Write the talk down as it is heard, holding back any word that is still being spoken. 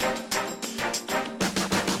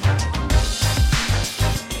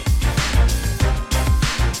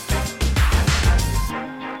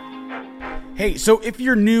Hey, so if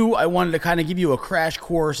you're new, I wanted to kind of give you a crash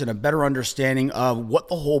course and a better understanding of what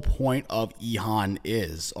the whole point of EHAN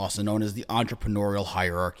is, also known as the Entrepreneurial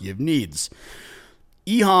Hierarchy of Needs.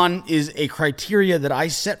 EHAN is a criteria that I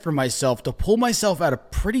set for myself to pull myself out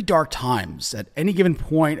of pretty dark times. At any given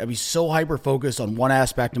point, I'd be so hyper-focused on one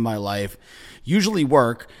aspect of my life, usually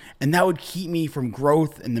work, and that would keep me from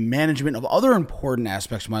growth and the management of other important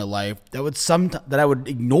aspects of my life that I would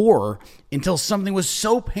ignore until something was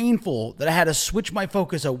so painful that I had to switch my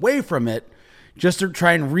focus away from it just to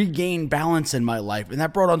try and regain balance in my life. And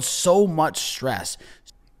that brought on so much stress.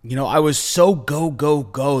 I was so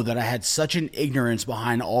go that I had such an ignorance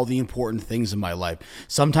behind all the important things in my life.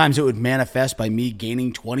 Sometimes it would manifest by me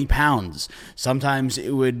gaining 20 pounds. Sometimes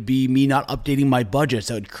it would be me not updating my budgets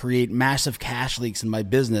that would create massive cash leaks in my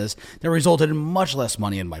business that resulted in much less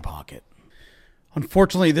money in my pocket.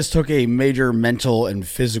 Unfortunately, this took a major mental and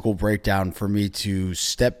physical breakdown for me to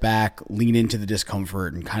step back, lean into the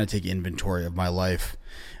discomfort, and kind of take inventory of my life.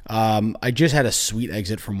 I just had a sweet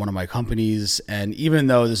exit from one of my companies, and even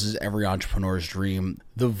though this is every entrepreneur's dream,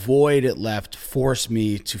 the void it left forced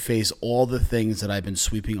me to face all the things that I've been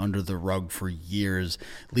sweeping under the rug for years,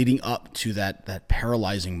 leading up to that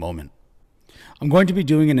paralyzing moment. I'm going to be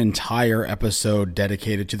doing an entire episode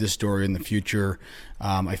dedicated to this story in the future.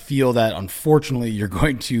 I feel that, unfortunately, you're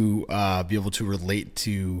going to be able to relate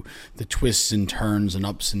to the twists and turns and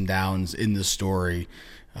ups and downs in the story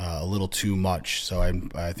a little too much. So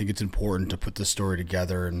I think it's important to put this story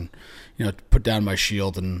together and put down my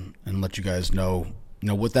shield and let you guys know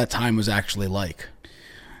what that time was actually like.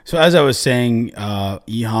 So as I was saying,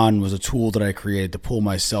 EHAN was a tool that I created to pull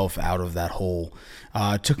myself out of that hole.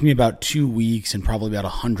 It took me about 2 weeks and probably about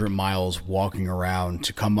 100 miles walking around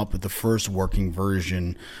to come up with the first working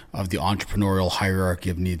version of the Entrepreneurial Hierarchy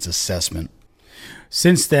of Needs assessment.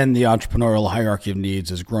 Since then, the Entrepreneurial Hierarchy of Needs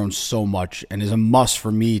has grown so much and is a must for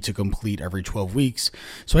me to complete every 12 weeks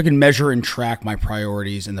so I can measure and track my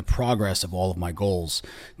priorities and the progress of all of my goals.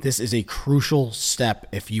 This is a crucial step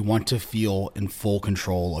if you want to feel in full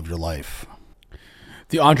control of your life.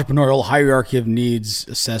 The Entrepreneurial Hierarchy of Needs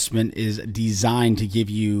assessment is designed to give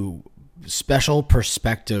you special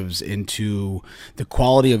perspectives into the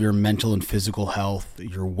quality of your mental and physical health,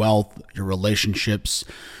 your wealth, your relationships,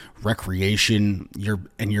 recreation,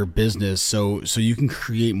 your business, so you can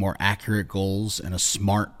create more accurate goals and a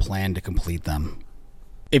smart plan to complete them.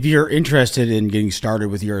 If you're interested in getting started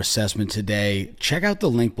with your assessment today, check out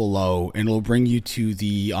the link below and it'll bring you to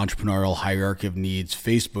the Entrepreneurial Hierarchy of Needs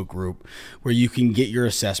Facebook group where you can get your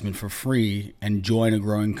assessment for free and join a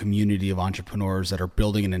growing community of entrepreneurs that are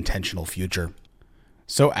building an intentional future.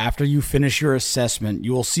 So after you finish your assessment,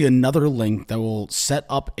 you will see another link that will set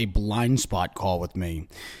up a blind spot call with me.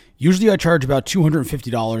 Usually I charge about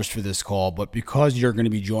 $250 for this call, but because you're going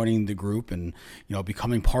to be joining the group and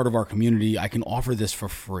becoming part of our community, I can offer this for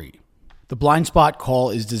free. The blind spot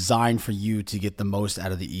call is designed for you to get the most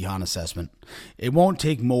out of the EHAN assessment. It won't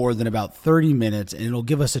take more than about 30 minutes and it'll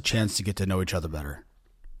give us a chance to get to know each other better.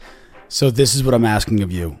 So this is what I'm asking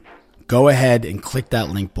of you. Go ahead and click that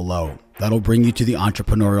link below. That'll bring you to the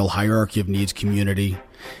Entrepreneurial Hierarchy of Needs community.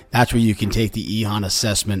 That's where you can take the EHAN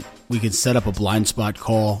assessment. We can set up a blind spot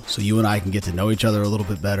call so you and I can get to know each other a little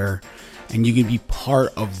bit better. And you can be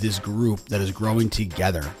part of this group that is growing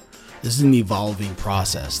together. This is an evolving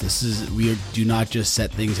process. We do not just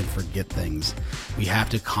set things and forget things. We have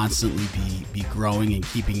to constantly be growing and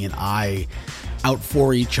keeping an eye out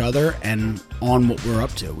for each other and on what we're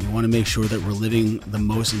up to. We want to make sure that we're living the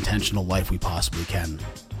most intentional life we possibly can.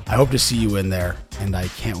 I hope to see you in there, and I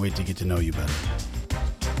can't wait to get to know you better.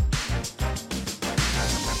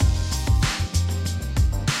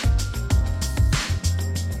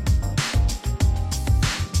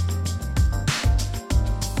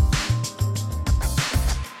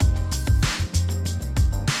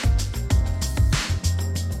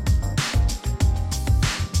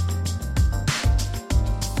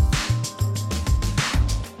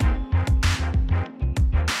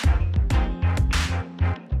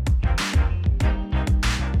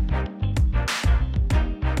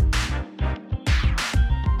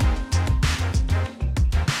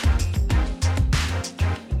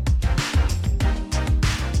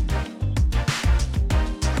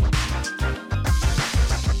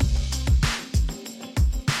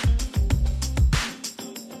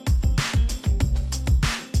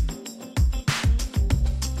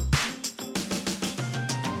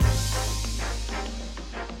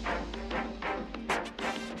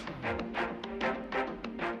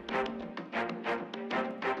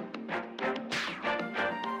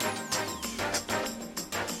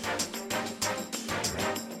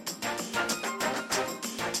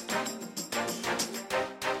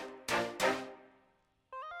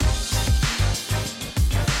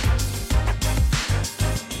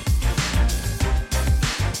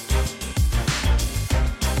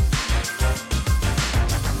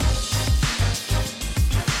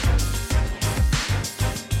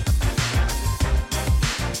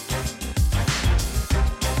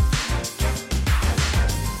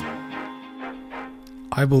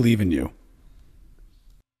 I believe in you.